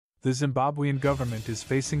The Zimbabwean government is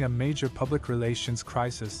facing a major public relations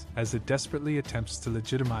crisis as it desperately attempts to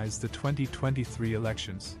legitimize the 2023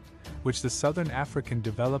 elections, which the Southern African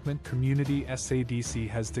Development Community SADC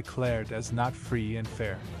has declared as not free and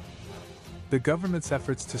fair. The government's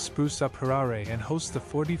efforts to spruce up Harare and host the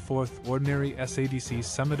 44th Ordinary SADC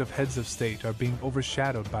Summit of Heads of State are being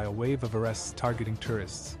overshadowed by a wave of arrests targeting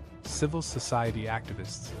tourists, civil society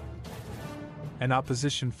activists, and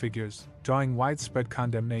opposition figures, drawing widespread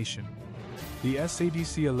condemnation. The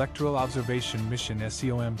SADC Electoral Observation Mission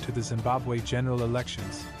 (SEOM) to the Zimbabwe general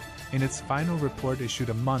elections, in its final report issued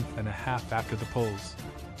a month and a half after the polls,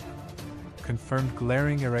 confirmed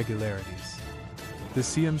glaring irregularities. The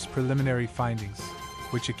SEOM's preliminary findings,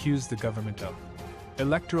 which accused the government of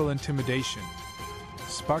electoral intimidation,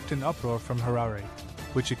 sparked an uproar from Harare,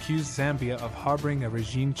 which accused Zambia of harboring a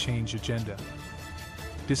regime change agenda.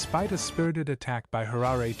 Despite a spirited attack by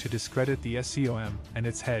Harare to discredit the SEOM and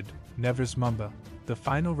its head, Nevers Mumba, the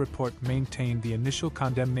final report maintained the initial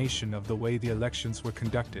condemnation of the way the elections were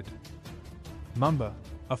conducted. Mumba,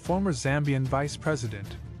 a former Zambian vice president,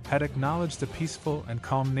 had acknowledged the peaceful and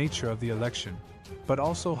calm nature of the election, but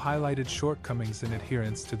also highlighted shortcomings in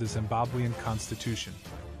adherence to the Zimbabwean constitution,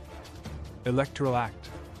 Electoral Act,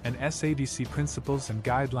 and SADC principles and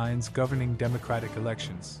guidelines governing democratic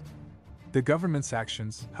elections. The government's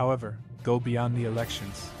actions, however, go beyond the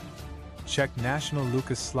elections. Czech national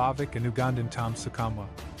Lucas Slavic and Ugandan Tom Sakamwa,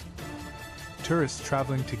 tourists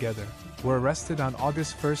traveling together, were arrested on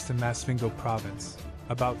August 1st in Masvingo province,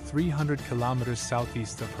 about 300 kilometers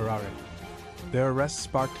southeast of Harare. Their arrest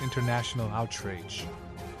sparked international outrage.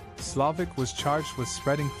 Slavic was charged with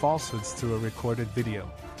spreading falsehoods through a recorded video,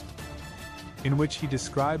 in which he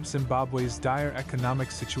described Zimbabwe's dire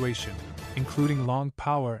economic situation, including long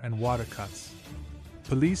power and water cuts.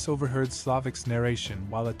 Police overheard Slavic's narration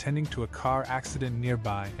while attending to a car accident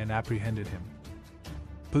nearby and apprehended him.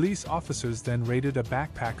 Police officers then raided a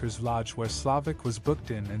backpacker's lodge where Slavic was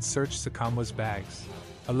booked in and searched Sakamwa's bags,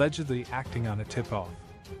 allegedly acting on a tip-off.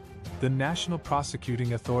 The National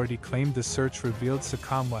Prosecuting Authority claimed the search revealed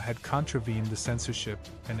Sakamwa had contravened the Censorship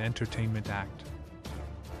and Entertainment Act.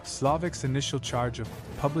 Slavic's initial charge of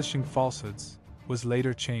publishing falsehoods was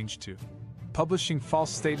later changed to publishing false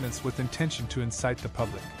statements with intention to incite the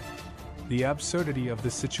public. The absurdity of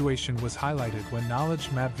this situation was highlighted when Knowledge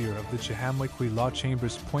Mavir of the Chihamwekwi Law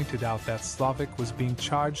Chambers pointed out that Slavic was being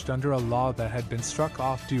charged under a law that had been struck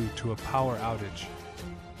off due to a power outage.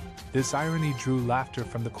 This irony drew laughter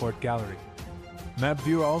from the court gallery.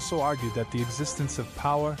 Mavir also argued that the existence of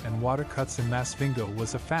power and water cuts in Masvingo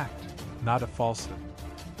was a fact, not a falsehood.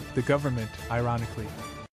 The government, ironically,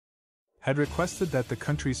 had requested that the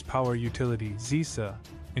country's power utility, ZISA,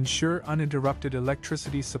 ensure uninterrupted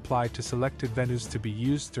electricity supply to selected venues to be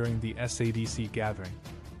used during the SADC gathering.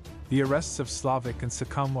 The arrests of Slavic and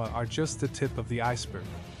Sakamwa are just the tip of the iceberg.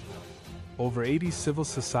 Over 80 civil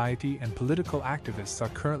society and political activists are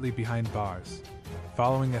currently behind bars,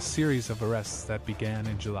 following a series of arrests that began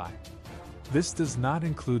in July. This does not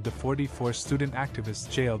include the 44 student activists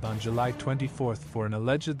jailed on July 24th for an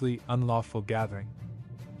allegedly unlawful gathering.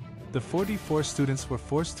 The 44 students were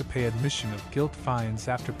forced to pay admission of guilt fines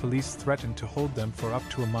after police threatened to hold them for up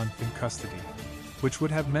to a month in custody, which would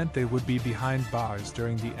have meant they would be behind bars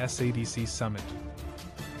during the SADC summit.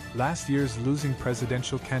 Last year's losing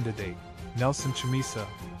presidential candidate, Nelson Chamisa,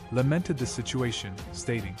 lamented the situation,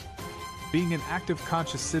 stating, "Being an active,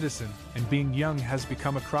 conscious citizen and being young has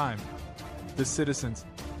become a crime. The citizens,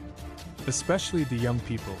 especially the young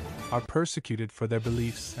people, are persecuted for their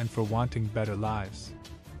beliefs and for wanting better lives."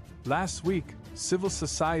 Last week, civil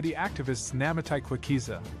society activists Namatai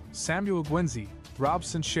Kwakiza, Samuel Gwenzi,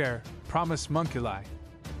 Robson Sher, Promise Munkilai,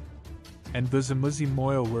 and Buzamuzi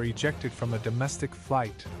Moyo were ejected from a domestic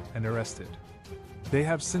flight and arrested. They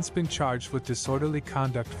have since been charged with disorderly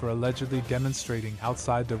conduct for allegedly demonstrating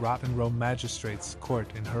outside the Rotten Row Magistrates Court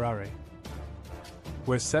in Harare,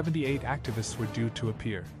 where 78 activists were due to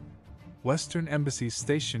appear. Western embassies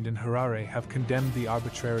stationed in Harare have condemned the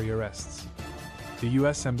arbitrary arrests. The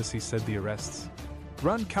U.S. Embassy said the arrests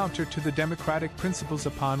run counter to the democratic principles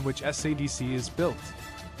upon which SADC is built.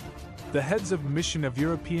 The heads of mission of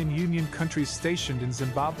European Union countries stationed in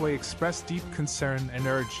Zimbabwe expressed deep concern and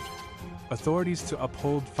urged authorities to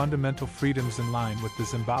uphold fundamental freedoms in line with the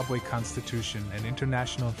Zimbabwe Constitution and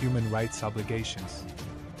international human rights obligations,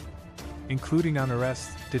 including on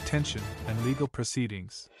arrest, detention, and legal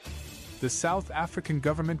proceedings. The South African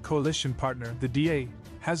government coalition partner, the DA,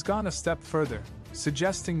 has gone a step further,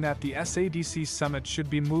 suggesting that the SADC summit should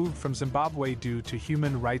be moved from Zimbabwe due to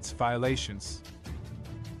human rights violations.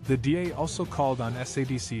 The DA also called on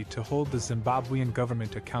SADC to hold the Zimbabwean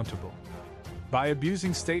government accountable. By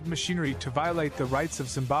abusing state machinery to violate the rights of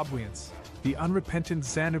Zimbabweans, the unrepentant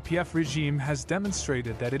ZANU-PF regime has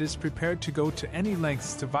demonstrated that it is prepared to go to any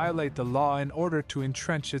lengths to violate the law in order to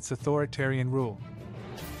entrench its authoritarian rule.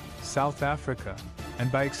 South Africa,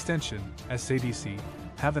 and by extension, SADC,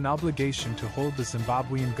 have an obligation to hold the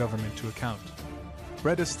Zimbabwean government to account.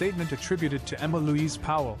 Read a statement attributed to Emma Louise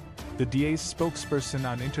Powell, the DA's spokesperson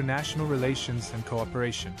on international relations and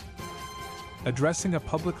cooperation. Addressing a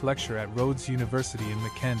public lecture at Rhodes University in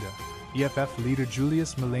Makanda, EFF leader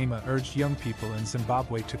Julius Malema urged young people in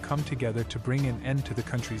Zimbabwe to come together to bring an end to the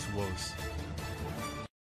country's woes.